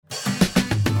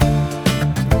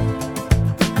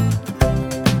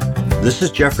This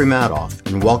is Jeffrey Madoff,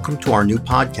 and welcome to our new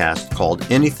podcast called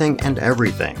Anything and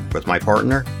Everything with my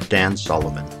partner, Dan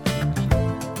Sullivan.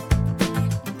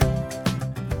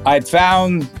 I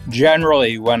found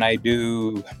generally when I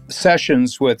do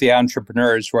sessions with the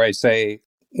entrepreneurs where I say,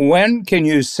 when can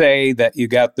you say that you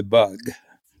got the bug?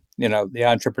 You know, the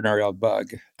entrepreneurial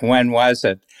bug. When was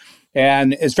it?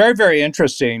 And it's very, very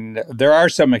interesting. There are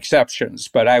some exceptions,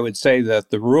 but I would say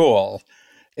that the rule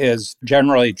is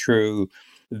generally true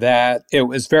that it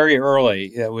was very early.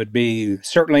 It would be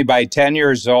certainly by 10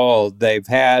 years old, they've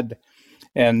had,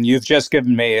 and you've just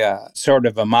given me a sort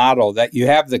of a model that you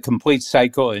have the complete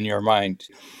cycle in your mind.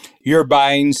 You're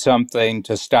buying something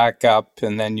to stock up,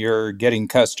 and then you're getting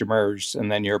customers, and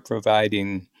then you're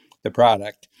providing the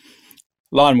product,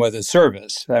 along with a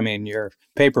service. I mean, your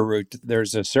paper route,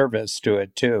 there's a service to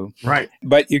it too. Right.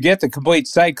 But you get the complete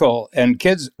cycle, and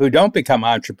kids who don't become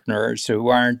entrepreneurs, who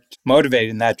aren't motivated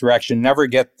in that direction, never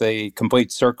get the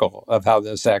complete circle of how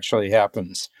this actually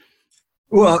happens.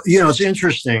 Well, it's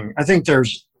interesting. I think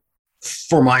there's,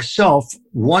 for myself,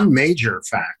 one major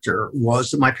factor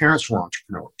was that my parents were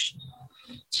entrepreneurs.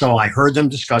 So I heard them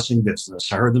discussing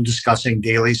business. I heard them discussing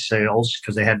daily sales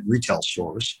because they had retail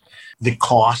stores, the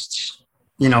costs.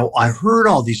 I heard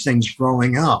all these things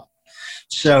growing up.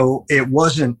 So it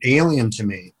wasn't alien to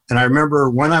me. And I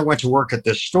remember when I went to work at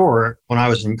this store when I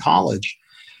was in college,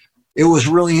 it was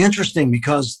really interesting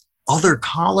because other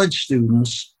college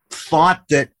students thought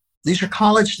that these are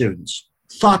college students,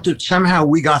 thought that somehow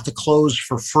we got the clothes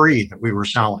for free that we were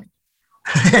selling.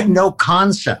 Had no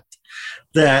concept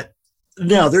that,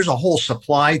 no, there's a whole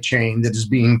supply chain that is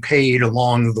being paid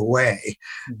along the way.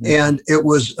 Mm-hmm. And it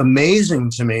was amazing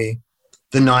to me,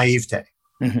 the naivete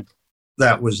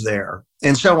that was there.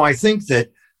 And so I think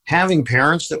that having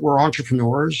parents that were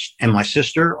entrepreneurs, and my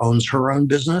sister owns her own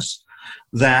business,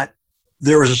 that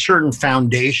there was a certain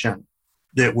foundation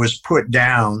that was put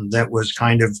down that was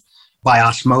kind of by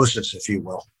osmosis, if you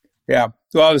will. Yeah.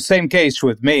 Well, the same case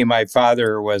with me. My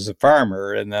father was a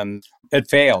farmer, and then it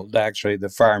failed. Actually, the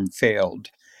farm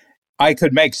failed. I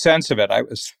could make sense of it. I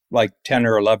was like 10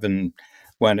 or 11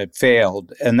 when it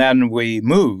failed. And then we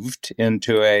moved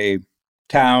into a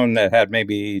town that had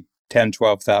maybe 10,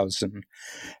 12,000,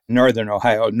 northern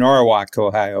Ohio, Norwalk,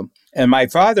 Ohio. And my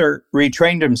father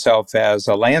retrained himself as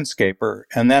a landscaper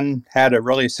and then had a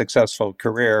really successful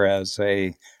career as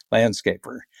a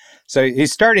landscaper. So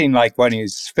he's starting like when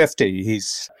he's 50,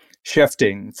 he's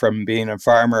shifting from being a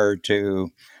farmer to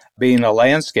being a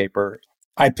landscaper.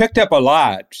 I picked up a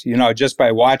lot, just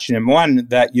by watching him. One,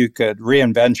 that you could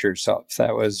reinvent yourself.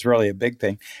 That was really a big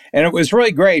thing. And it was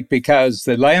really great because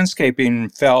the landscaping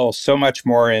fell so much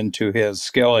more into his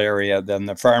skill area than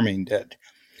the farming did.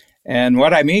 And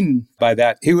what I mean by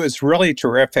that, he was really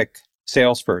terrific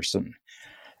salesperson.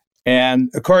 And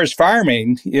of course,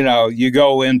 farming, you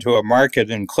go into a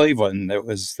market in Cleveland. It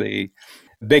was the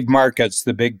big markets,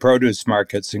 the big produce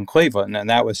markets in Cleveland. And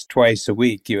that was twice a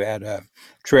week. You had a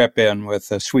trip in with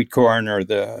the sweet corn or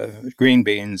the green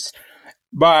beans.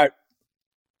 But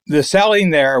the selling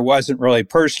there wasn't really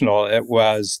personal. It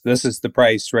was, this is the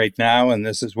price right now, and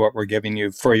this is what we're giving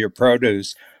you for your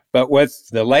produce. But with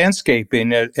the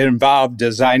landscaping, it involved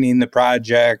designing the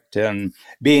project and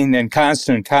being in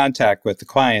constant contact with the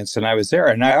clients. And I was there,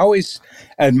 and I always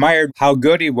admired how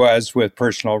good he was with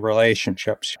personal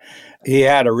relationships. He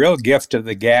had a real gift of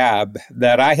the gab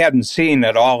that I hadn't seen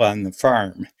at all on the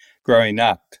farm growing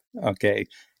up. Okay.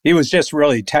 He was just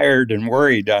really tired and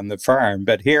worried on the farm,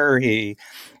 but here he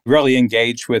really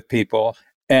engaged with people.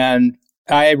 And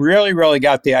I really, really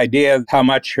got the idea of how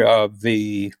much of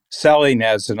the selling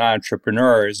as an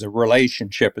entrepreneur is a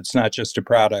relationship. It's not just a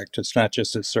product. It's not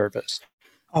just a service.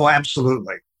 Oh,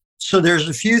 absolutely. So there's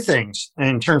a few things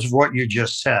in terms of what you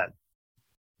just said.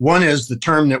 One is the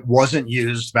term that wasn't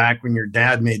used back when your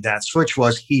dad made that switch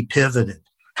was he pivoted.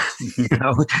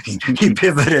 He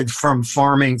pivoted from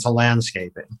farming to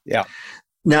landscaping. Yeah.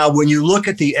 Now, when you look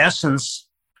at the essence,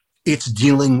 it's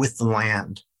dealing with the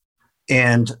land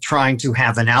and trying to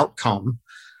have an outcome,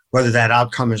 whether that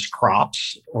outcome is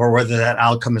crops or whether that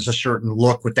outcome is a certain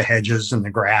look with the hedges and the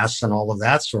grass and all of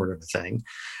that sort of thing.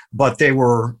 But they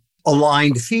were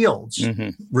aligned fields,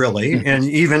 really, and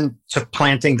even to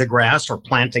planting the grass or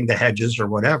planting the hedges or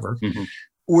whatever,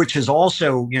 which is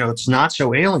also, it's not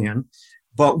so alien.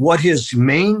 But what his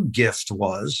main gift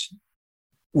was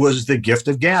the gift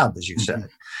of gab, as you said.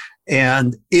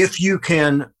 And if you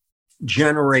can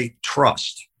generate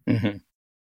trust,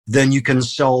 then you can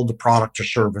sell the product or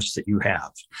service that you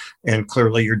have. And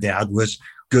clearly your dad was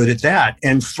good at that.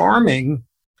 And farming,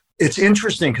 it's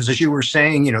interesting because as you were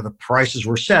saying, the prices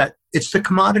were set. It's the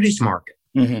commodities market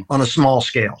on a small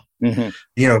scale.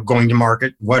 Mm-hmm. Going to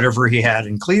market, whatever he had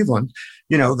in Cleveland,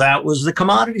 that was the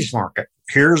commodities market.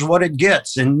 Here's what it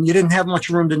gets. And you didn't have much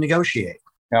room to negotiate.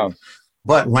 No.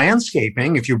 But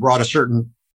landscaping, if you brought a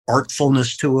certain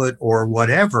artfulness to it or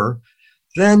whatever,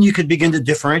 then you could begin to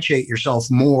differentiate yourself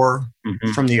more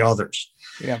from the others.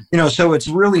 Yeah. So it's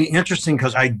really interesting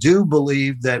because I do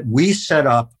believe that we set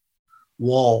up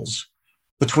walls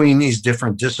between these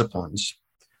different disciplines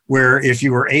where if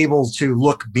you were able to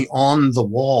look beyond the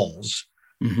walls,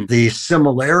 the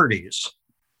similarities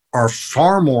are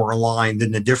far more aligned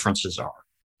than the differences are.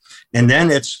 And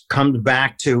then it's come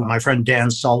back to my friend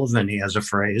Dan Sullivan. He has a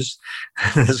phrase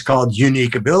it's called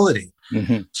unique ability.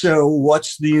 So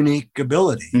what's the unique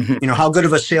ability? How good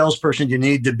of a salesperson do you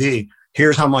need to be?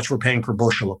 Here's how much we're paying per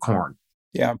bushel of corn.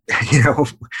 Yeah.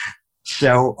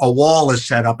 So a wall is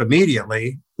set up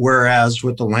immediately, whereas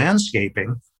with the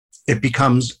landscaping, it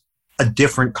becomes a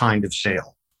different kind of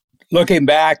sale. Looking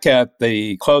back at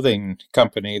the clothing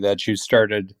company that you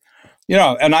started,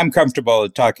 and I'm comfortable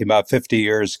talking about 50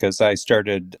 years because I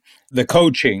started the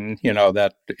coaching,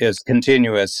 that is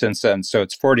continuous since then. So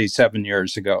it's 47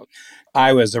 years ago.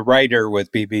 I was a writer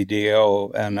with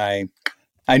BBDO, and I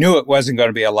knew it wasn't going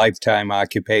to be a lifetime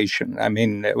occupation. I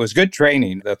mean, it was good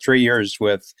training. The 3 years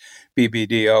with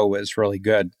BBDO was really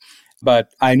good.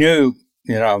 But I knew,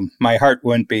 my heart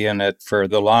wouldn't be in it for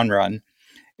the long run.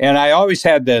 And I always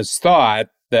had this thought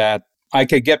that I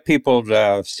could get people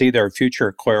to see their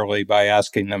future clearly by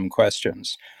asking them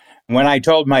questions. When I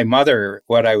told my mother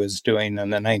what I was doing in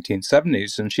the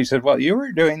 1970s, and she said, well, you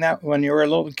were doing that when you were a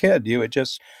little kid. You would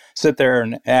just sit there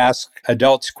and ask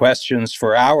adults questions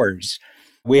for hours.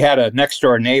 We had a next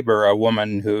door neighbor, a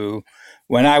woman who,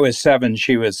 when I was 7,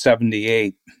 she was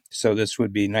 78. So this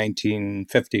would be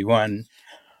 1951.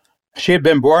 She had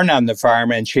been born on the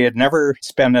farm and she had never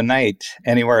spent a night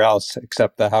anywhere else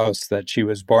except the house that she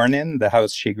was born in, the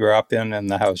house she grew up in, and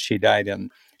the house she died in.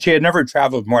 She had never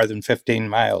traveled more than 15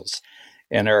 miles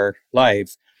in her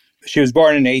life. She was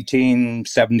born in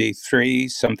 1873,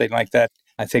 something like that.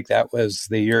 I think that was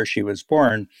the year she was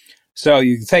born. So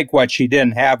you think what she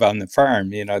didn't have on the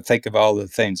farm, think of all the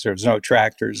things. There was no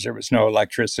tractors, there was no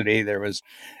electricity, there was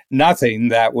nothing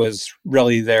that was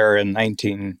really there in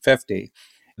 1950.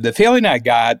 The feeling I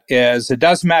got is it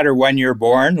doesn't matter when you're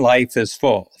born, life is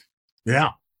full.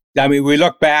 Yeah. I mean, we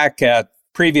look back at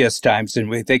previous times and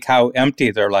we think how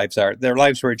empty their lives are. Their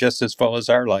lives were just as full as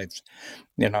our lives,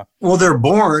 Well, they're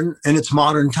born and it's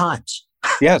modern times.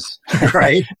 Yes.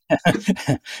 Right.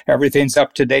 Everything's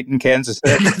up to date in Kansas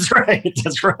City. That's right.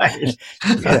 That's right.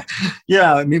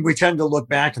 Yeah. I mean, we tend to look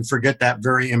back and forget that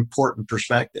very important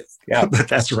perspective. Yeah. But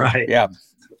that's right. Yeah.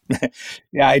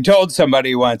 Yeah. I told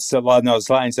somebody once along those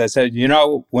lines, I said,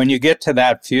 when you get to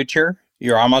that future,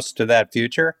 you're almost to that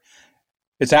future.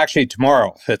 It's actually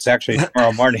tomorrow. It's actually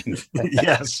tomorrow morning.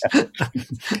 Yes.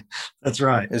 That's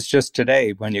right. It's just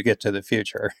today when you get to the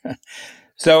future.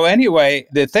 So anyway,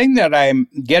 the thing that I'm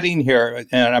getting here,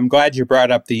 and I'm glad you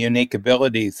brought up the unique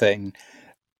ability thing,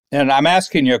 and I'm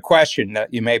asking you a question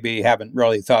that you maybe haven't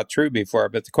really thought through before,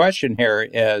 but the question here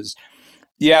is,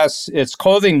 yes, it's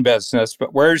clothing business,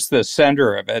 but where's the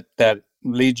center of it that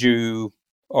leads you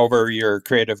over your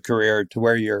creative career to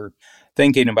where you're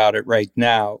thinking about it right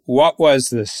now? What was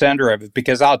the center of it?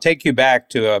 Because I'll take you back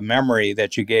to a memory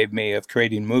that you gave me of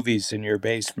creating movies in your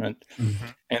basement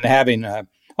and having a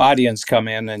audience come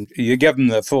in and you give them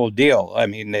the full deal. I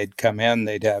mean, they'd come in,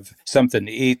 they'd have something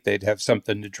to eat, they'd have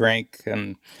something to drink,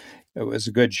 and it was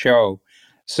a good show.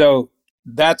 So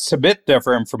that's a bit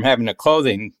different from having a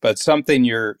clothing, but something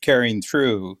you're carrying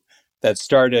through that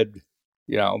started,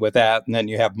 with that, and then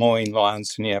you have mowing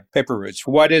lawns and you have paper routes.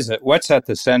 What is it? What's at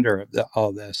the center of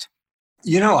all this?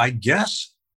 I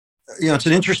guess, it's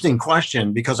an interesting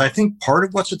question because I think part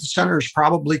of what's at the center is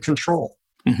probably control.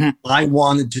 I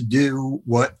wanted to do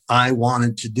what I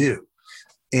wanted to do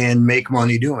and make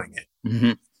money doing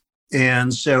it.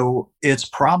 And so it's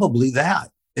probably that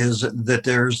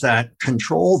there's that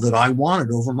control that I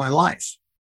wanted over my life.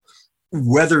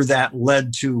 Whether that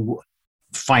led to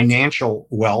financial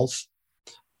wealth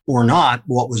or not,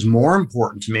 what was more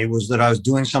important to me was that I was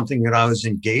doing something that I was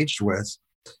engaged with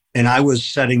and I was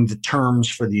setting the terms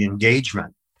for the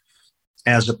engagement,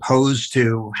 as opposed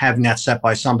to having that set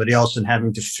by somebody else and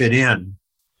having to fit in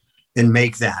and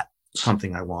make that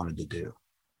something I wanted to do.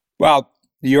 Well,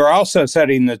 you're also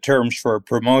setting the terms for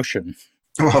promotion.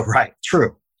 Well, right.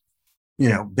 True.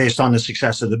 Based on the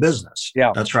success of the business.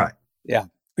 Yeah. That's right. Yeah.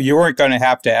 You weren't going to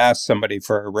have to ask somebody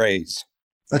for a raise.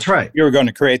 That's right. You were going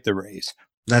to create the raise.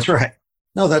 That's right.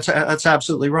 No, that's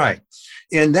absolutely right.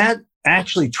 And that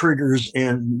actually triggers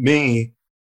in me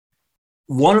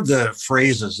one of the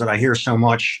phrases that I hear so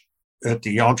much at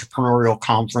the entrepreneurial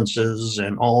conferences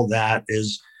and all that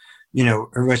is,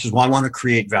 everybody says, well, I want to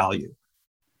create value.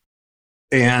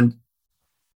 And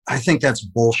I think that's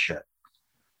bullshit,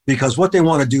 because what they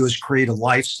want to do is create a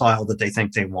lifestyle that they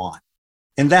think they want.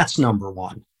 And that's number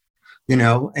one,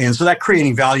 and so that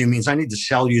creating value means I need to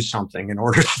sell you something in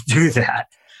order to do that.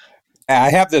 I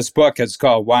have this book. It's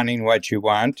called Wanting What You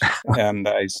Want. And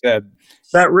I said...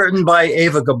 Is that written by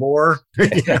Ava Gabor?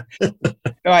 Yeah.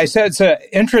 No, I said it's an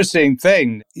interesting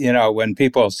thing, when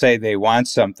people say they want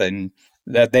something,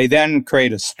 that they then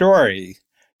create a story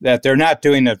that they're not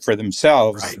doing it for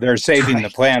themselves. Right. They're saving the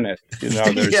planet. They're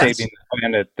yes. saving the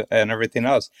planet and everything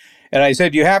else. And I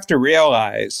said, you have to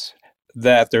realize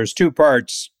that there's two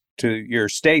parts to your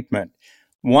statement.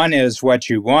 One is what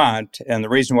you want, and the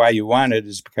reason why you want it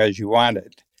is because you want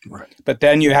it. Right. But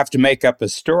then you have to make up a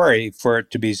story for it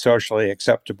to be socially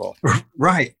acceptable.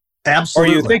 Right.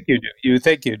 Absolutely. Or you think you do. You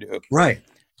think you do. Right.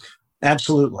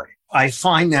 Absolutely. I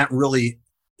find that really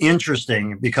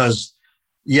interesting because,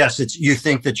 yes, you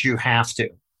think that you have to,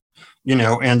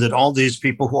 and that all these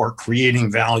people who are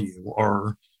creating value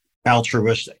are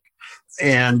altruistic.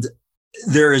 And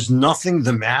there is nothing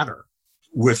the matter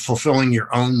with fulfilling your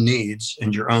own needs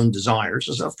and your own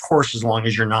desires, of course, as long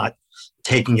as you're not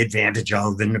taking advantage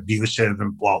of and abusive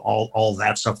and all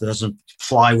that stuff that doesn't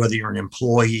fly, whether you're an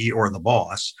employee or the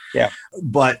boss. Yeah.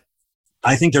 But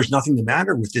I think there's nothing the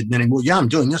matter with admitting, well, yeah, I'm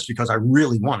doing this because I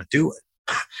really want to do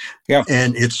it. Yeah.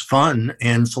 And it's fun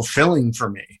and fulfilling for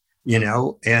me,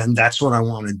 and that's what I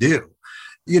want to do.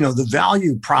 The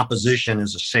value proposition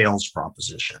is a sales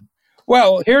proposition.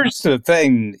 Well, here's the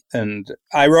thing, and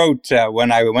I wrote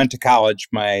when I went to college,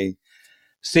 my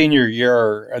senior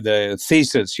year, the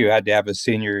thesis, you had to have a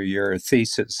senior year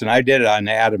thesis, and I did it on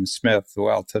Adam Smith, The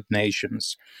Wealth of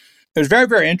Nations. It was very,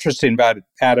 very interesting about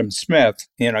Adam Smith.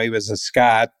 He was a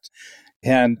Scot,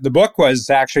 and the book was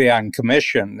actually on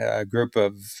commission. A group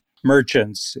of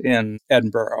merchants in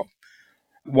Edinburgh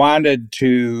wanted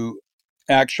to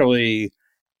actually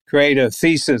create a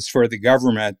thesis for the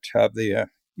government of the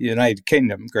United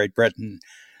Kingdom, Great Britain,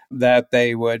 that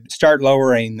they would start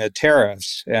lowering the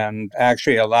tariffs and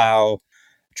actually allow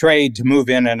trade to move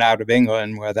in and out of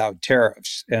England without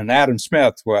tariffs. And Adam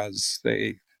Smith was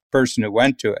the person who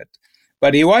went to it.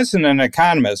 But he wasn't an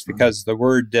economist because the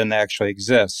word didn't actually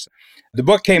exist. The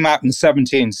book came out in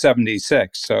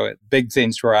 1776, so big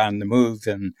things were on the move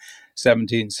in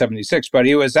 1776. But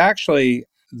he was actually,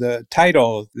 the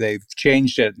title, they've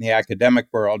changed it in the academic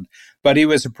world, but he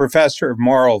was a professor of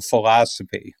moral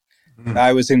philosophy. Mm-hmm.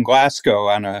 I was in Glasgow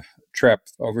on a trip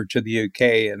over to the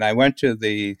UK, and I went to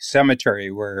the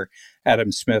cemetery where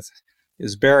Adam Smith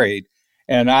is buried.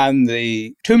 And on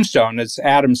the tombstone, it's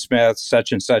Adam Smith,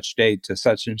 such and such date to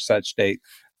such and such date,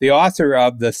 the author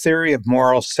of The Theory of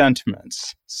Moral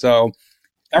Sentiments. So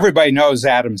everybody knows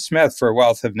Adam Smith for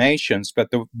Wealth of Nations,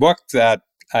 but the book that,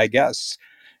 I guess,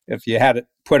 if you had it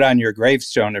put on your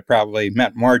gravestone, it probably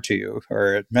meant more to you,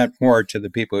 or it meant more to the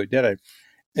people who did it.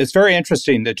 It's very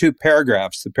interesting, the two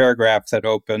paragraphs, the paragraph that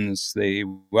opens the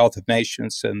Wealth of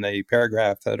Nations and the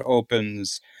paragraph that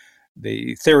opens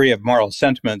the Theory of Moral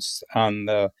Sentiments. On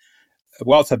the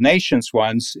Wealth of Nations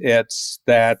ones, it's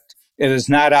that it is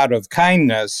not out of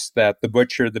kindness that the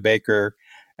butcher, the baker,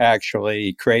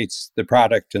 actually creates the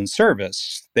product and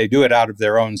service. They do it out of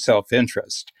their own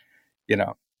self-interest.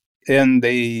 In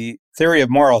the Theory of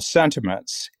Moral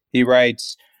Sentiments, he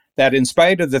writes that in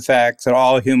spite of the fact that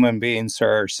all human beings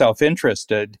are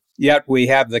self-interested, yet we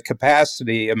have the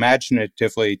capacity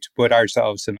imaginatively to put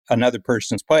ourselves in another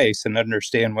person's place and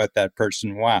understand what that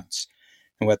person wants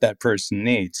and what that person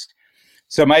needs.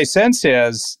 So my sense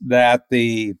is that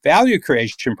the value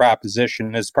creation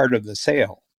proposition is part of the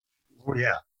sale. Oh,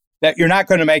 yeah. That you're not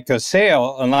going to make a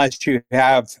sale unless you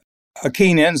have a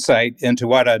keen insight into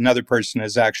what another person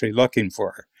is actually looking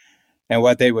for and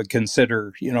what they would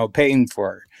consider, paying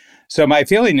for. So my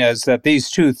feeling is that these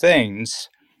two things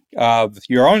of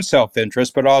your own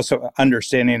self-interest, but also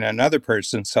understanding another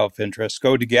person's self-interest,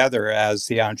 go together as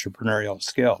the entrepreneurial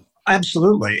skill.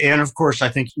 Absolutely. And of course, I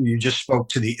think you just spoke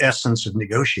to the essence of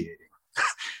negotiating.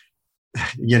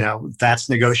 That's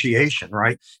negotiation,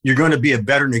 right? You're going to be a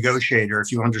better negotiator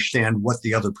if you understand what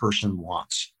the other person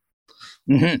wants.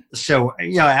 Mm-hmm. So,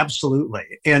 yeah, absolutely.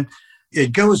 And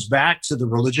it goes back to the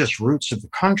religious roots of the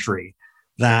country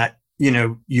that,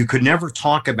 you could never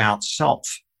talk about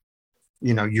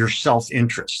your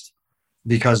self-interest,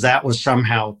 because that was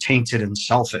somehow tainted and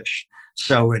selfish.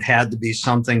 So it had to be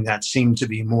something that seemed to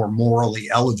be more morally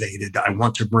elevated. I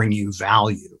want to bring you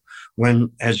value.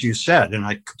 When, as you said, and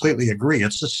I completely agree,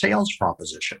 it's a sales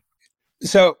proposition.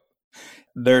 So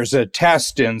There's a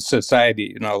test in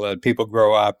society, that people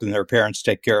grow up and their parents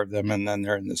take care of them, and then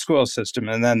they're in the school system,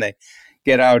 and then they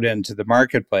get out into the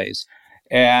marketplace.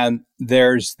 And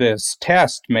there's this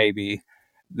test, maybe,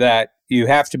 that you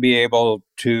have to be able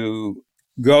to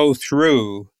go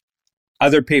through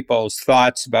other people's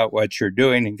thoughts about what you're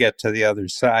doing and get to the other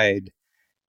side.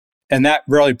 And that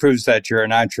really proves that you're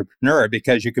an entrepreneur,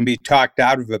 because you can be talked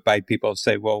out of it by people who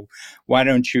say, well, why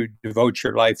don't you devote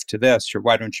your life to this? Or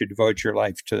why don't you devote your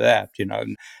life to that?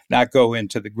 And not go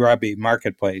into the grubby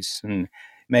marketplace and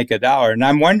make $1. And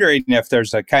I'm wondering if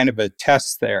there's a kind of a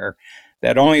test there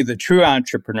that only the true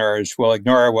entrepreneurs will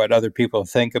ignore what other people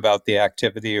think about the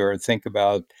activity or think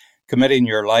about committing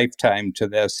your lifetime to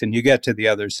this. And you get to the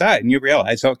other side and you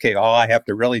realize, okay, all I have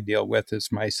to really deal with is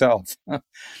myself.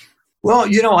 Well,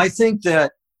 I think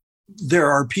that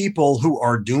there are people who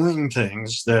are doing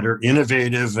things that are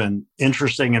innovative and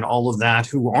interesting and all of that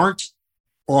who aren't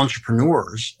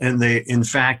entrepreneurs. And they, in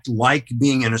fact, like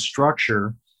being in a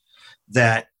structure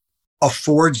that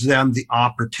affords them the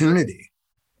opportunity,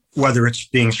 whether it's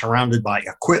being surrounded by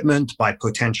equipment, by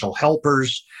potential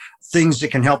helpers, things that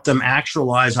can help them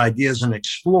actualize ideas and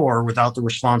explore without the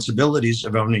responsibilities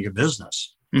of owning a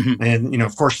business. Mm-hmm. And,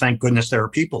 of course, thank goodness there are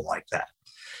people like that.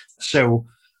 So,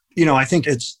 I think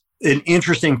it's an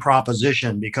interesting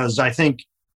proposition, because I think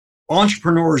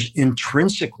entrepreneurs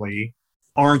intrinsically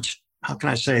aren't, how can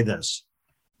I say this?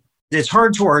 It's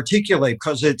hard to articulate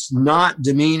because it's not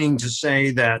demeaning to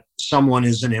say that someone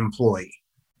is an employee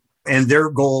and their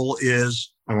goal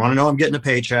is, I want to know I'm getting a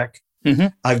paycheck. Mm-hmm.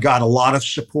 I've got a lot of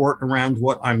support around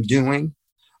what I'm doing,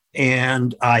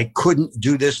 and I couldn't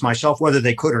do this myself, whether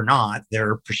they could or not.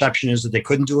 Their perception is that they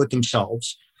couldn't do it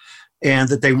themselves, and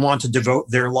that they want to devote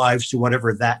their lives to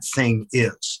whatever that thing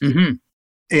is. Mm-hmm.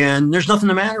 And there's nothing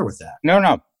the matter with that.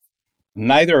 No.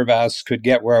 Neither of us could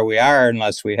get where we are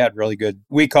unless we had really good,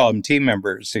 we call them team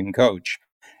members in coach,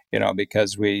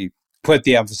 because we put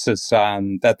the emphasis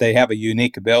on that they have a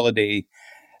unique ability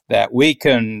that we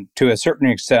can, to a certain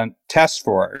extent, test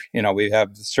for. We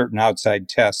have certain outside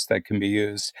tests that can be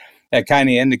used that kind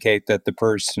of indicate that the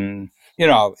person,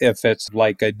 if it's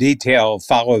like a detail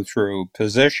follow-through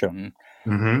position,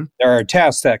 mm-hmm. there are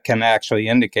tests that can actually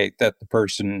indicate that the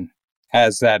person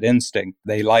has that instinct.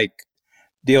 They like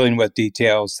dealing with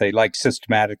details. They like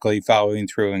systematically following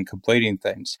through and completing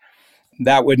things.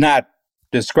 That would not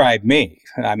describe me.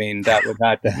 I mean, that would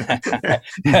not.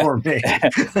 Or me.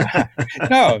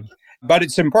 No, but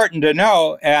it's important to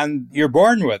know, and you're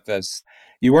born with this.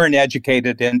 You weren't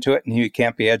educated into it, and you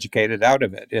can't be educated out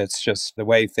of it. It's just the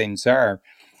way things are.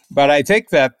 But I think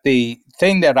that the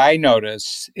thing that I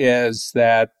notice is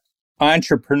that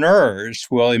entrepreneurs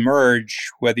will emerge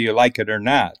whether you like it or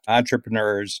not.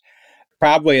 Entrepreneurs,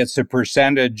 probably it's a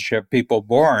percentage of people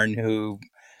born who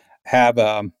have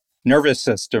a nervous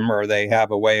system or they have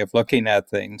a way of looking at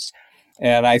things.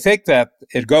 And I think that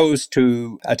it goes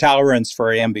to a tolerance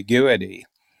for ambiguity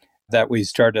that we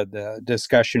started the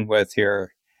discussion with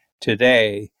here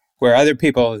today, where other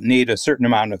people need a certain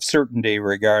amount of certainty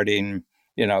regarding,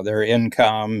 their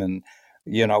income and,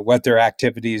 what their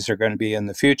activities are going to be in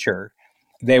the future.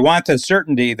 They want the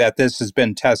certainty that this has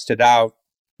been tested out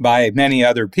by many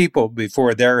other people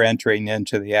before they're entering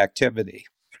into the activity.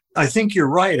 I think you're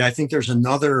right. I think there's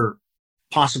another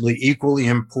possibly equally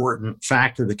important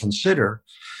factor to consider,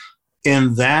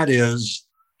 and that is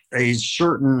a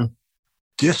certain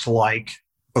dislike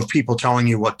of people telling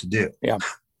you what to do. Yeah.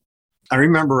 I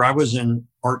remember I was in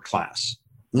art class.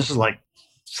 This is like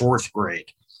 4th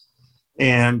grade.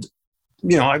 And,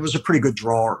 I was a pretty good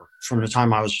drawer from the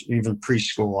time I was even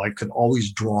preschool. I could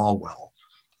always draw well.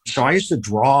 So I used to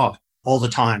draw all the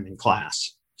time in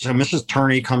class. So Mrs.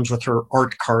 Turney comes with her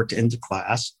art cart into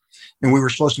class, and we were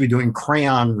supposed to be doing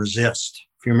crayon resist.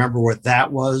 If you remember what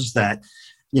that was, that,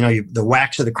 the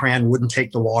wax of the crayon wouldn't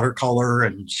take the watercolor.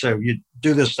 And so you'd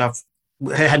do this stuff.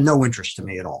 It had no interest to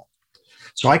me at all.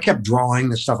 So I kept drawing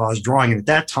the stuff I was drawing. And at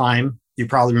that time, you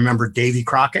probably remember Davy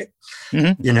Crockett,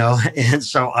 mm-hmm. And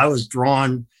so I was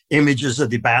drawing images of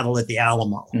the battle at the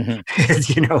Alamo.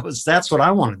 Mm-hmm. And, that's what I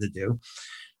wanted to do.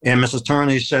 And Mrs.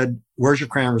 Turney said, "Where's your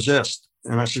crayon resist?"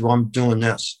 And I said, "Well, I'm doing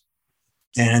this."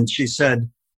 And she said,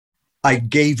 "I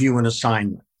gave you an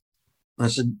assignment." And I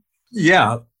said,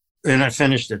 "Yeah." And I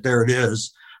finished it. There it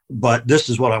is. But this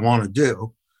is what I want to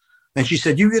do. And she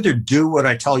said, "You either do what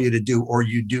I tell you to do or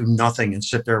you do nothing and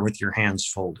sit there with your hands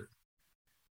folded."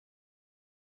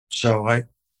 So I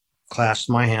clasped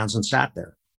my hands and sat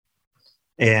there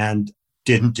and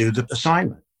didn't do the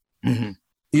assignment. Mm-hmm.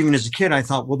 Even as a kid, I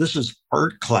thought, well, this is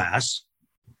art class.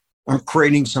 I'm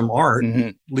creating some art. Hmm.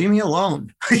 Leave me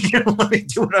alone. Let me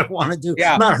do what I want to do.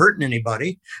 Yeah. I'm not hurting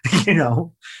anybody, you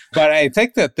know. But I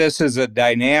think that this is a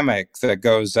dynamic that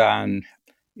goes on,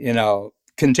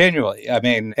 continually. I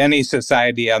mean, any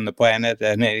society on the planet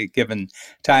at any given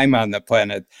time on the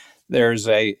planet, there's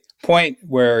a point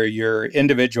where your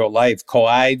individual life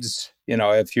collides.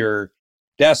 If you're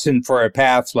destined for a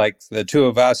path like the two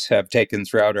of us have taken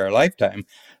throughout our lifetime,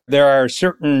 there are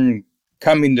certain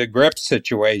coming to grips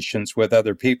situations with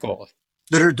other people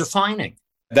That are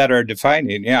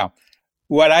defining. Yeah.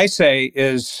 What I say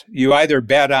is you either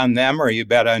bet on them or you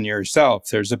bet on yourself.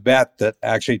 There's a bet that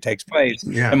actually takes place.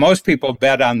 Yeah, And most people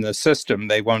bet on the system.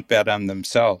 They won't bet on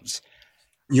themselves.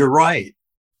 you're right.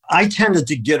 I tended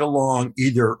to get along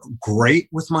either great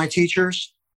with my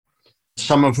teachers,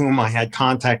 some of whom I had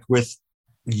contact with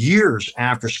years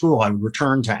after school. I would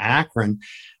return to Akron.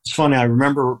 It's funny, I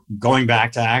remember going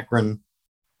back to Akron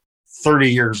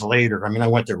 30 years later. I mean, I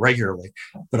went there regularly,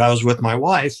 but I was with my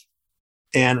wife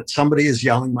and somebody is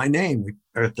yelling my name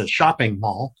at the shopping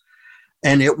mall.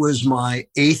 And it was my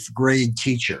 8th grade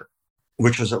teacher,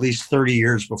 which was at least 30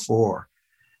 years before.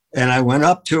 And I went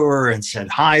up to her and said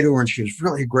hi to her, and she was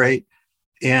really great.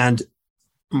 And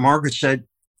Margaret said,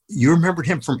 "You remembered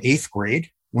him from 8th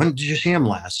grade? When did you see him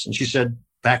last?" And she said,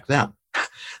 "Back then."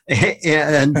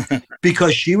 And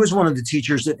because she was one of the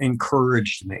teachers that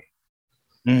encouraged me.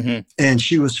 Mm-hmm. And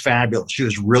she was fabulous. She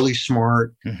was really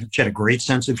smart. Mm-hmm. She had a great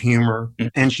sense of humor. Mm-hmm.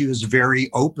 And she was very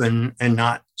open and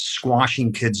not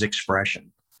squashing kids'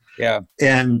 expression. Yeah.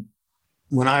 And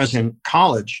when I was in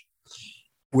college,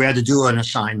 we had to do an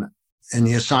assignment. And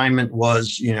the assignment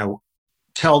was,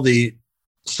 tell the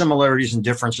similarities and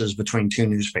differences between 2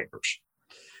 newspapers.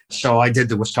 So I did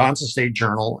the Wisconsin State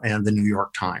Journal and the New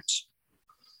York Times,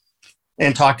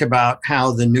 and talked about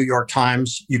how the New York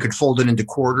Times, you could fold it into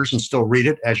quarters and still read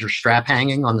it as your strap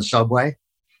hanging on the subway.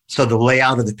 So the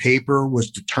layout of the paper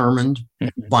was determined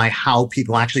by how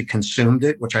people actually consumed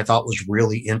it, which I thought was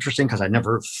really interesting because I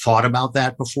never thought about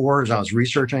that before as I was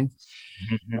researching.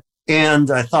 Mm-hmm. And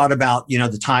I thought about,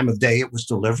 the time of day it was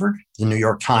delivered. The New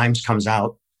York Times comes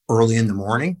out early in the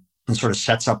morning and sort of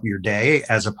sets up your day,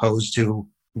 as opposed to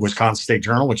Wisconsin State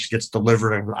Journal, which gets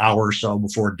delivered an hour or so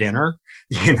before dinner,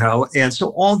 And so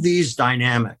all these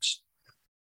dynamics,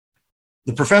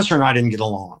 the professor and I didn't get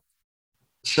along.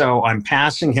 So I'm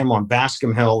passing him on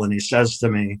Bascom Hill, and he says to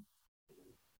me,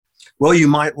 "Well, you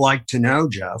might like to know,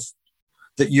 Jeff,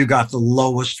 that you got the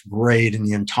lowest grade in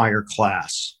the entire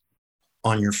class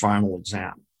on your final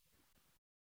exam."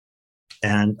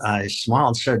 And I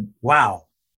smiled and said, "Wow,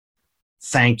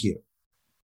 thank you."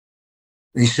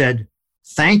 And he said,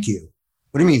 "Thank you?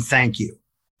 What do you mean, thank you?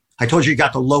 I told you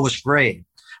got the lowest grade."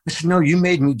 I said, "No, you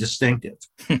made me distinctive."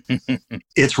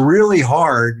 It's really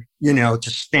hard, to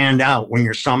stand out when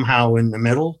you're somehow in the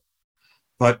middle.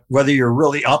 But whether you're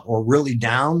really up or really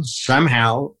down,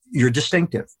 somehow you're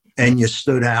distinctive and you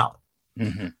stood out.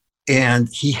 Mm-hmm. And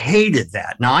he hated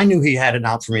that. Now, I knew he had it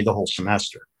out for me the whole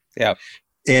semester. Yeah.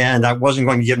 And I wasn't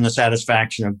going to give him the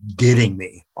satisfaction of getting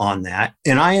me on that.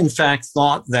 And I, in fact,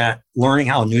 thought that learning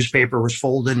how a newspaper was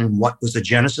folded and what was the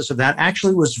genesis of that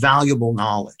actually was valuable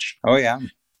knowledge. Oh, yeah.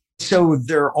 So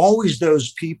there are always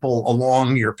those people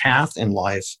along your path in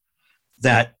life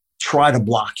that try to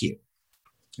block you.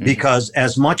 Mm-hmm. Because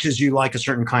as much as you like a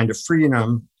certain kind of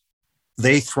freedom,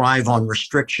 they thrive on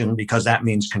restriction because that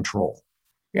means control.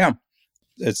 Yeah.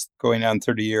 It's going on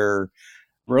 30-year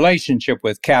relationship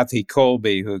with Kathy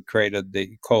Kolbe, who created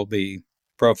the Kolbe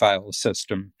profile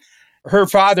system. Her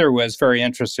father was very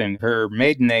interesting. Her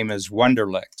maiden name is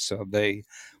Wunderlich. So the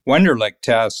Wunderlich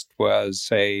test was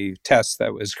a test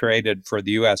that was created for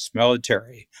the U.S.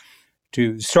 military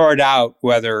to sort out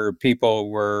whether people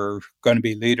were going to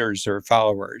be leaders or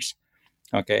followers.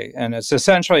 Okay, and it's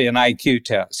essentially an IQ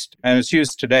test, and it's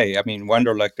used today. I mean,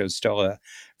 Wunderlich is still a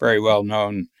very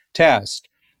well-known test.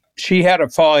 She had a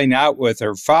falling out with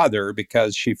her father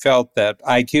because she felt that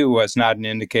IQ was not an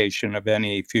indication of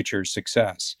any future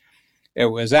success. It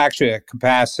was actually a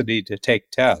capacity to take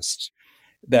tests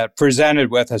that presented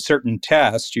with a certain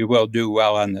test, you will do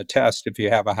well on the test if you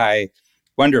have a high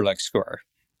Wunderlich score.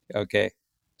 Okay.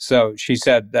 So she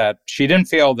said that she didn't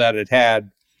feel that it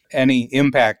had any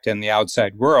impact in the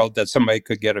outside world, that somebody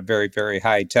could get a very, very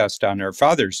high test on her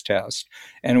father's test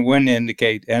and it wouldn't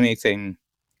indicate anything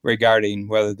regarding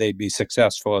whether they'd be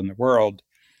successful in the world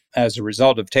as a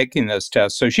result of taking this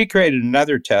test. So she created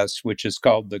another test, which is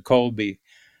called the Kolbe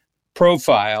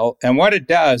profile. And what it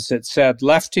does, it said,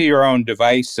 left to your own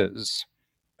devices,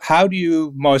 how do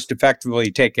you most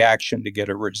effectively take action to get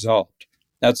a result?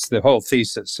 That's the whole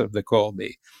thesis of the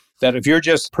Kolbe. that if you're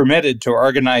just permitted to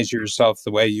organize yourself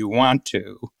the way you want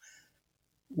to,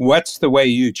 what's the way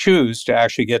you choose to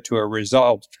actually get to a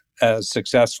result as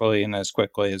successfully and as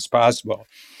quickly as possible?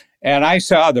 And I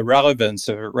saw the relevance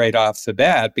of it right off the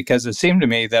bat because it seemed to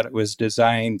me that it was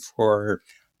designed for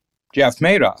Jeff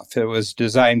Madoff. It was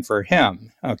designed for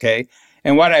him, okay?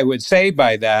 And what I would say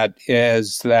by that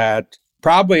is that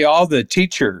probably all the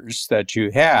teachers that you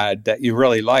had that you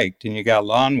really liked and you got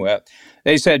along with,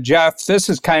 they said, Jeff, this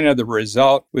is kind of the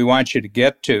result we want you to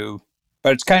get to,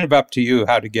 but it's kind of up to you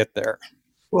how to get there.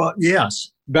 Well,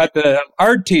 yes. But the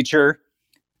art teacher,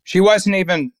 she wasn't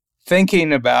even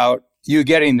thinking about you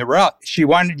getting the route. She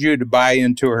wanted you to buy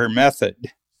into her method.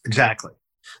 Exactly.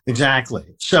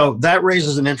 So that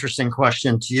raises an interesting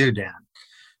question to you, Dan,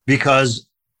 because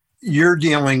you're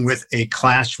dealing with a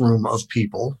classroom of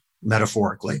people,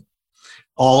 metaphorically,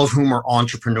 all of whom are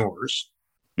entrepreneurs,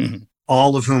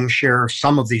 all of whom share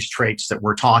some of these traits that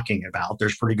we're talking about.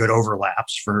 There's pretty good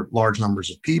overlaps for large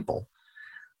numbers of people.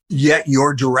 Yet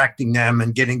you're directing them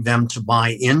and getting them to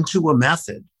buy into a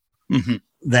method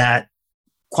that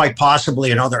quite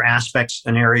possibly in other aspects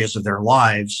and areas of their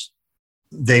lives,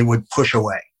 they would push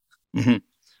away.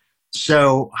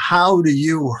 So how do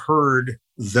you herd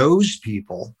those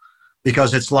people?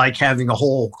 Because it's like having a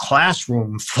whole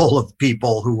classroom full of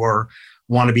people who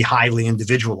want to be highly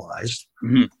individualized.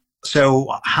 So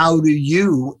how do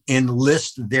you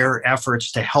enlist their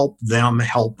efforts to help them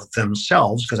help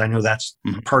themselves? Because I know that's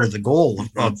part of the goal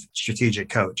of Strategic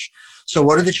Coach. So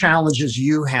what are the challenges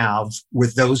you have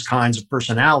with those kinds of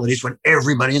personalities when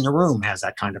everybody in the room has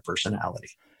that kind of personality?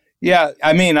 Yeah,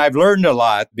 I mean, I've learned a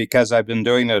lot because I've been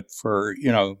doing it for,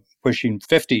 pushing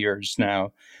 50 years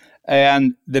now.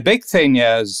 And the big thing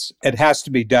is it has to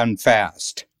be done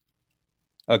fast.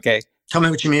 Okay. Tell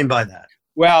me what you mean by that.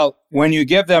 Well, when you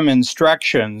give them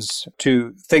instructions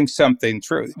to think something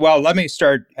through, well, let me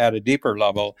start at a deeper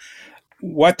level.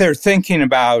 What they're thinking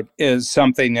about is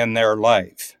something in their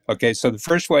life. Okay. So the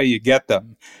first way you get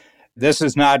them, this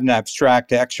is not an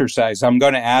abstract exercise. I'm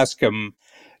going to ask them,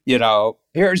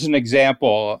 here's an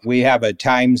example. We have a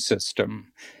time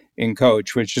system in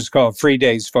Coach, which is called free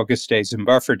days, focus days, and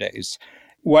buffer days.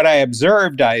 What I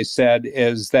observed, I said,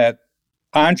 is that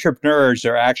entrepreneurs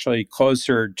are actually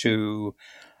closer to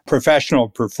professional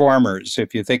performers.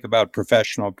 If you think about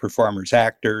professional performers,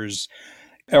 actors,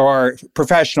 or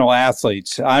professional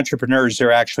athletes, entrepreneurs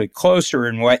are actually closer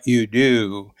in what you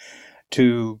do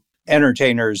to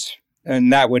entertainers.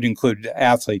 And that would include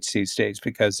athletes these days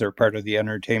because they're part of the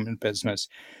entertainment business.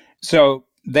 So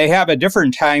they have a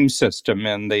different time system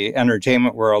in the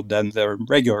entertainment world than the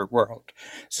regular world.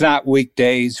 It's not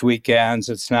weekdays, weekends.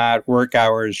 It's not work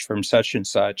hours from such and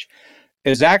such.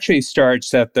 It actually starts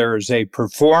that there's a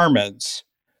performance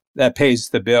that pays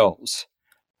the bills.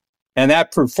 And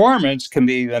that performance can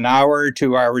be an hour,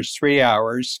 2 hours, 3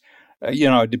 hours,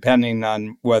 depending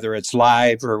on whether it's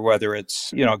live or whether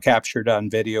it's, captured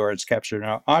on video or it's captured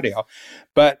on audio.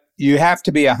 But you have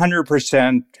to be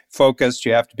 100% focused.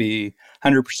 You have to be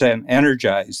 100%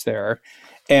 energized there.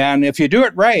 And if you do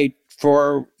it right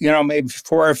for, maybe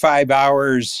 4 or 5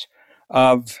 hours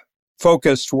of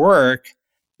focused work,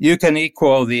 you can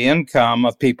equal the income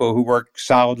of people who work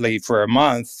solidly for a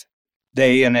month,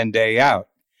 day in and day out.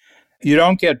 You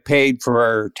don't get paid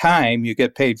for time, you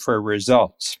get paid for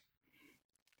results.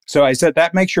 So I said,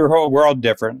 that makes your whole world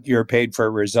different. You're paid for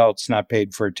results, not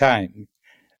paid for time.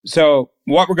 So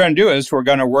what we're going to do is we're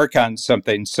going to work on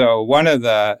something. So one of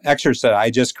the exercises,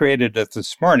 I just created it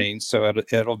this morning, so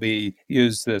it'll be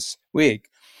used this week.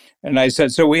 And I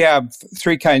said, so we have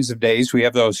 3 kinds of days. We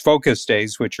have those focus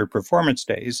days, which are performance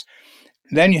days.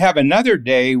 Then you have another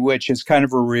day, which is kind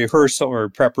of a rehearsal or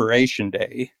preparation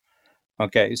day.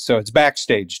 Okay, so it's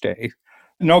backstage day.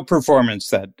 No performance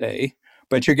that day,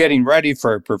 but you're getting ready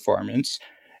for a performance.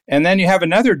 And then you have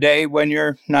another day when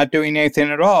you're not doing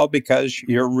anything at all because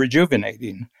you're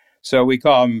rejuvenating. So we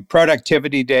call them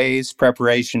productivity days,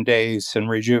 preparation days, and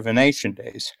rejuvenation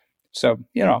days. So,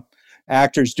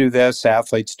 actors do this,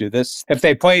 athletes do this. If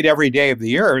they played every day of the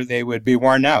year, they would be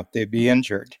worn out. They'd be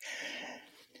injured.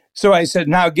 So I said,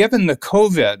 now, given the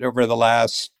COVID over the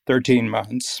last 13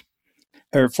 months,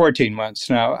 or 14 months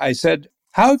now, I said,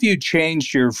 how have you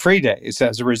changed your free days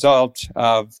as a result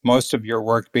of most of your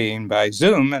work being by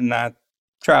Zoom and not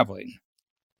traveling?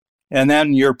 And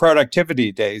then your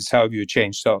productivity days, how have you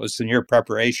changed those? And your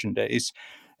preparation days?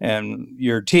 And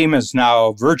your team is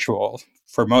now virtual.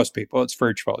 For most people, it's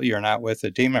virtual. You're not with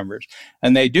the team members.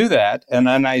 And they do that. And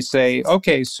then I say,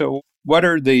 okay, so what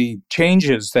are the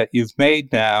changes that you've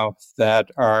made now that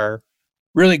are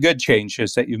really good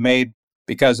changes that you've made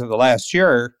because of the last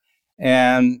year?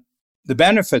 And the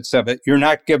benefits of it, you're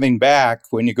not giving back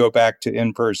when you go back to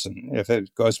in-person. If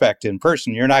it goes back to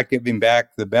in-person, you're not giving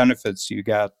back the benefits you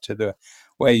got to the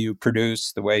way you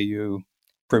produce, the way you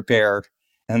prepare,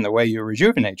 and the way you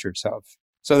rejuvenate yourself.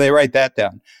 So they write that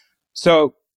down.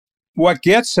 So what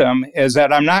gets them is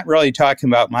that I'm not really talking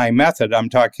about my method. I'm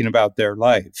talking about their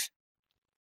life.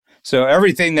 So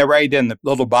everything they write in the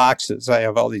little boxes, I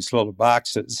have all these little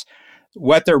boxes.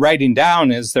 What they're writing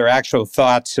down is their actual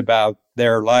thoughts about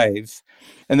their life.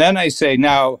 And then I say,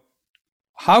 now,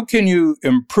 how can you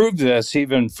improve this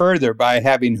even further by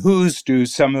having who's do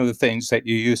some of the things that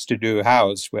you used to do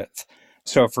hows with?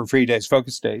 So for free days,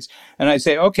 focus days. And I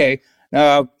say, okay,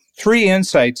 now 3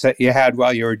 insights that you had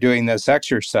while you were doing this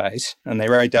exercise. And they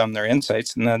write down their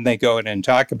insights and then they go in and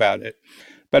talk about it.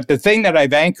 But the thing that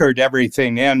I've anchored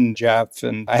everything in, Jeff,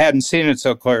 and I hadn't seen it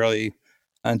so clearly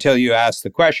until you asked the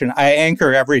question, I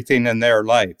anchor everything in their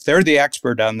life. They're the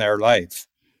expert on their life.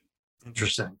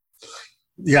 Interesting.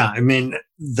 Yeah, I mean,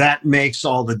 that makes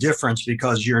all the difference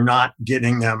because you're not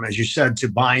getting them, as you said, to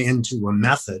buy into a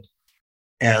method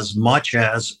as much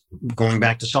as going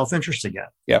back to self-interest again.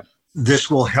 Yeah.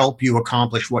 This will help you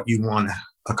accomplish what you want to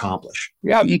accomplish.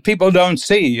 Yeah, and people don't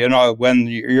see, when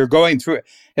you're going through it.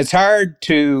 It's hard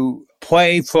to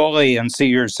play fully and see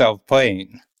yourself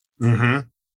playing. Mm-hmm.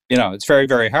 It's very,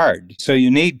 very hard. So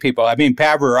you need people. I mean,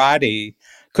 Pavarotti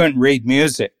couldn't read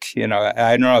music. I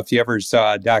don't know if you ever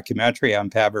saw a documentary on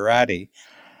Pavarotti.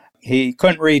 He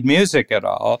couldn't read music at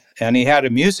all. And he had a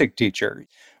music teacher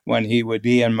when he would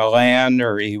be in Milan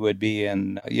or he would be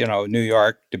in, New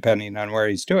York, depending on where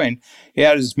he's doing. He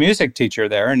had his music teacher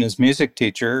there, and his music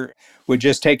teacher would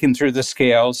just take him through the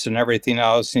scales and everything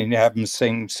else, and he'd have him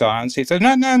sing songs. He said,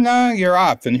 no, you're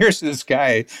off. And here's this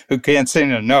guy who can't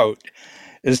sing a note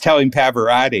is telling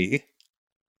Pavarotti,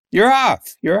 you're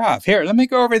off. Here, let me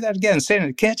go over that again. Saying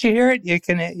it. Can't you hear it? You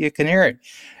can hear it.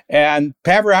 And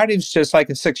Pavarotti was just like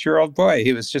a 6-year-old boy.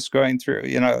 He was just going through,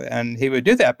 and he would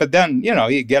do that. But then,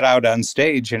 he'd get out on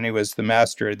stage and he was the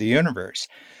master of the universe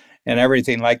and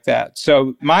everything like that.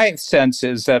 So my sense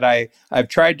is that I've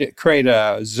tried to create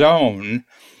a zone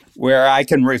where I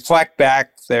can reflect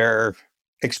back their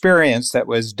experience that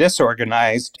was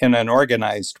disorganized in an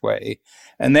organized way.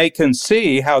 And they can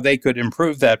see how they could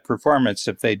improve that performance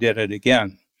if they did it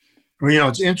again. Well,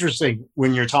 it's interesting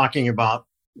when you're talking about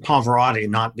Pavarotti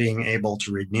not being able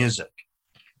to read music.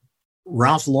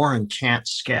 Ralph Lauren can't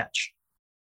sketch.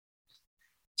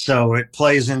 So it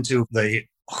plays into the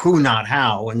who, not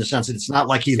how, in the sense that it's not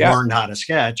like he learned how to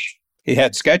sketch. He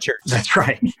had sketchers. That's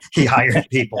right. He hired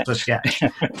people to sketch.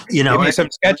 Give me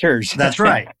some sketchers. That's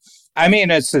right. I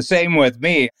mean, it's the same with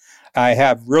me. I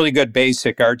have really good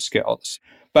basic art skills.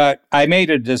 But I made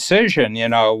a decision,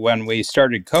 when we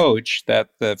started Coach,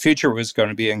 that the future was going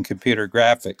to be in computer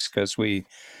graphics because we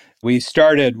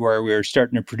started where we were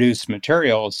starting to produce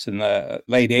materials in the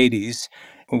late 80s.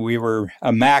 We were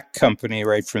a Mac company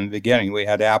right from the beginning. We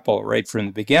had Apple right from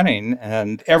the beginning.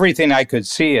 And everything I could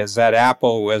see is that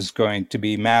Apple was going to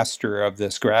be master of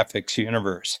this graphics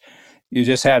universe. You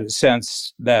just had a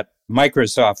sense that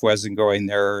Microsoft wasn't going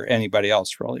there, or anybody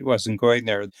else really wasn't going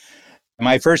there.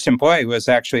 My first employee was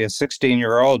actually a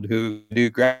 16-year-old who knew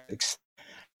graphics,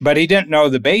 but he didn't know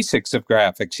the basics of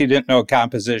graphics. He didn't know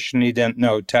composition. He didn't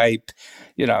know type.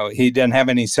 He didn't have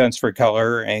any sense for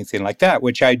color or anything like that,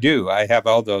 which I do. I have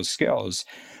all those skills.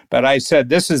 But I said,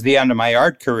 this is the end of my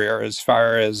art career as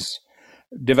far as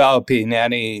developing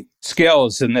any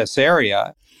skills in this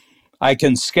area. I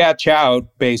can sketch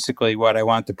out basically what I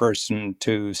want the person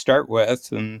to start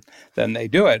with, and then they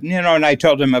do it. And I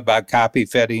told him about copy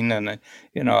fitting, and,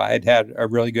 I'd had a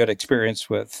really good experience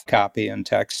with copy and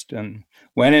text, and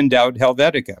when in doubt,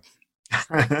 Helvetica.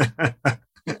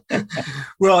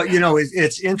 Well,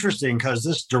 it's interesting because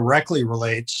this directly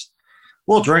relates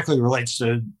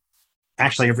to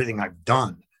actually everything I've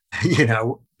done,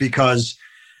 because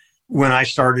when I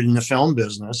started in the film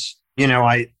business,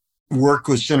 I worked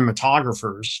with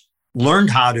cinematographers, learned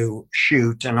how to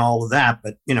shoot and all of that.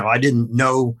 But, I didn't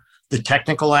know the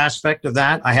technical aspect of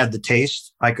that. I had the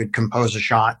taste. I could compose a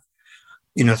shot,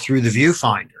 through the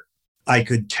viewfinder. I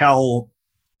could tell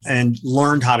and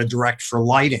learned how to direct for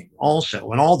lighting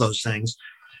also and all those things.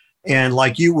 And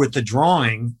like you with the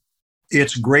drawing,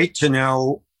 it's great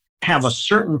to have a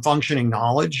certain functioning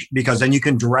knowledge because then you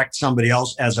can direct somebody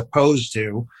else as opposed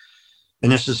to, and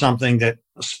this is something that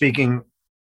speaking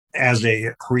as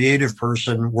a creative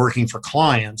person working for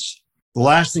clients, the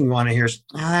last thing you want to hear is,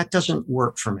 that doesn't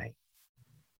work for me.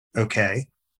 Okay.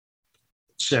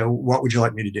 So what would you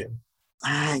like me to do?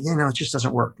 It just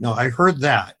doesn't work. No, I heard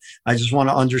that. I just want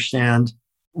to understand,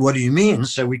 what do you mean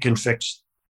so we can fix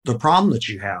the problem that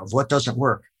you have, what doesn't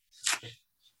work.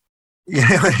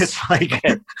 It's like,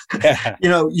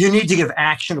 you need to give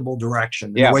actionable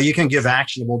direction. And the way you can give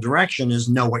actionable direction is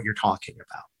know what you're talking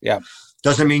about. Yeah.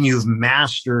 Doesn't mean you've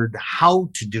mastered how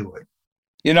to do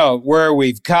it. Where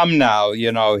we've come now,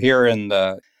 here in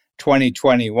the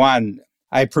 2021,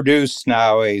 I produce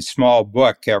now a small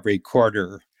book every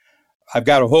quarter. I've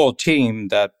got a whole team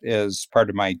that is part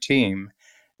of my team.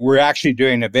 We're actually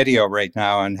doing a video right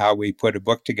now on how we put a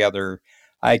book together.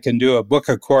 I can do a book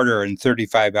a quarter in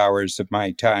 35 hours of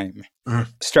my time,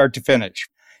 start to finish.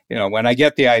 When I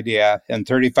get the idea, in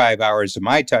 35 hours of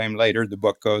my time later, the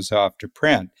book goes off to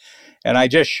print. And I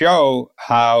just show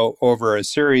how over a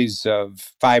series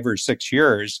of 5 or 6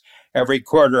 years, every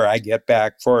quarter I get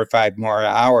back 4 or 5 more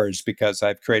hours because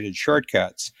I've created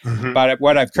shortcuts. But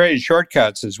what I've created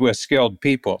shortcuts is with skilled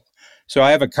people. So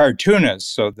I have a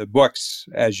cartoonist. So the books,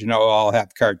 as you know, all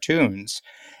have cartoons.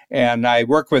 And I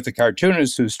work with a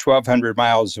cartoonist who's 1,200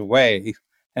 miles away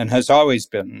and has always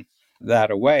been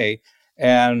that away.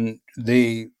 And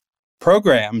the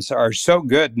programs are so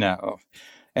good now.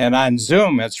 And on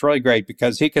Zoom, it's really great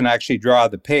because he can actually draw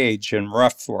the page in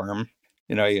rough form.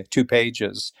 You have 2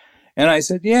 pages. And I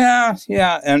said, yeah.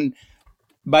 And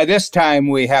by this time,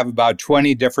 we have about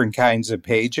 20 different kinds of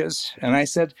pages. And I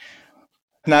said,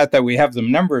 not that we have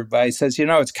them numbered, but he says,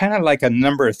 it's kind of like a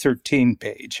number 13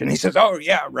 page. And he says, oh,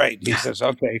 yeah, right. He says,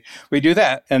 okay, we do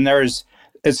that. And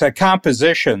it's a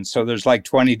composition. So there's like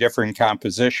 20 different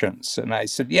compositions. And I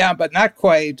said, yeah, but not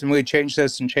quite. And we change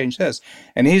this and change this.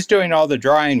 And he's doing all the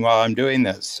drawing while I'm doing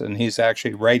this. And he's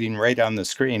actually writing right on the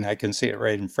screen. I can see it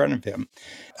right in front of him.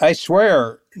 I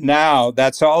swear now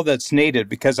that's all that's needed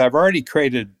because I've already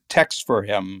created text for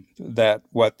him, that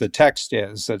what the text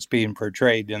is that's being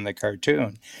portrayed in the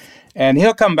cartoon. And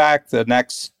he'll come back the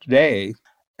next day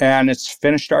and it's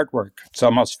finished artwork. It's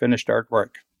almost finished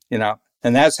artwork,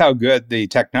 And that's how good the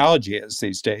technology is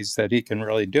these days, that he can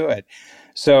really do it.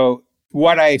 So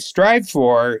what I strive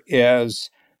for is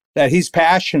that he's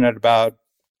passionate about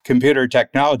computer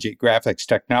technology, graphics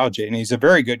technology, and he's a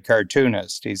very good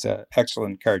cartoonist. He's an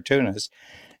excellent cartoonist.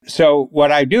 So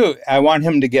what I do, I want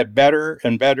him to get better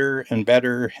and better and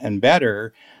better and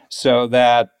better so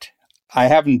that I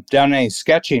haven't done any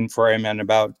sketching for him in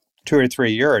about 2 or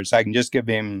 3 years. I can just give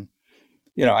him,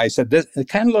 I said, this, it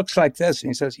kind of looks like this. And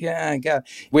he says, yeah, I got it.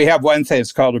 We have one thing,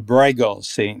 it's called a Bruegel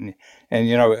scene. And,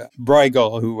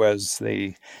 Bruegel, who was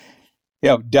the,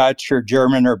 Dutch or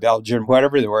German or Belgian,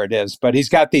 whatever the word is, but he's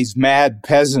got these mad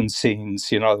peasant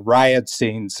scenes, riot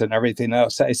scenes and everything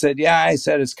else. I said,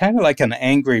 it's kind of like an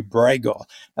angry Bruegel.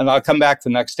 And I'll come back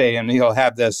the next day and he'll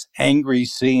have this angry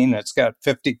scene. It's got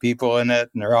 50 people in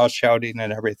it and they're all shouting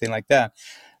and everything like that.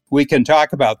 We can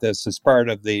talk about this as part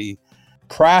of the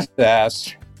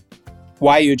process,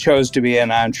 why you chose to be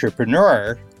an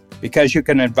entrepreneur, because you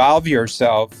can involve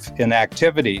yourself in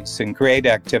activities and create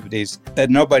activities that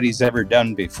nobody's ever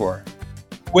done before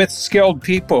with skilled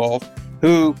people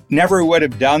who never would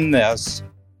have done this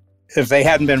if they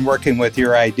hadn't been working with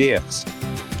your ideas.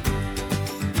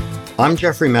 I'm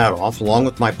Jeffrey Madoff, along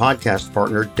with my podcast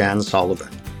partner, Dan Sullivan.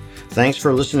 Thanks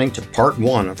for listening to part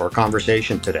 1 of our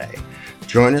conversation today.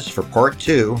 Join us for part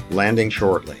 2, landing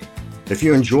shortly. If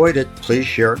you enjoyed it, please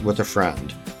share it with a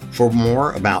friend. For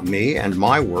more about me and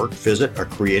my work, visit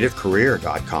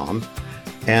acreativecareer.com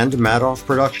and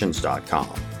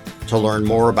madoffproductions.com. To learn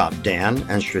more about Dan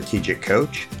and Strategic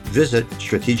Coach, visit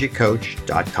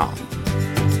strategiccoach.com.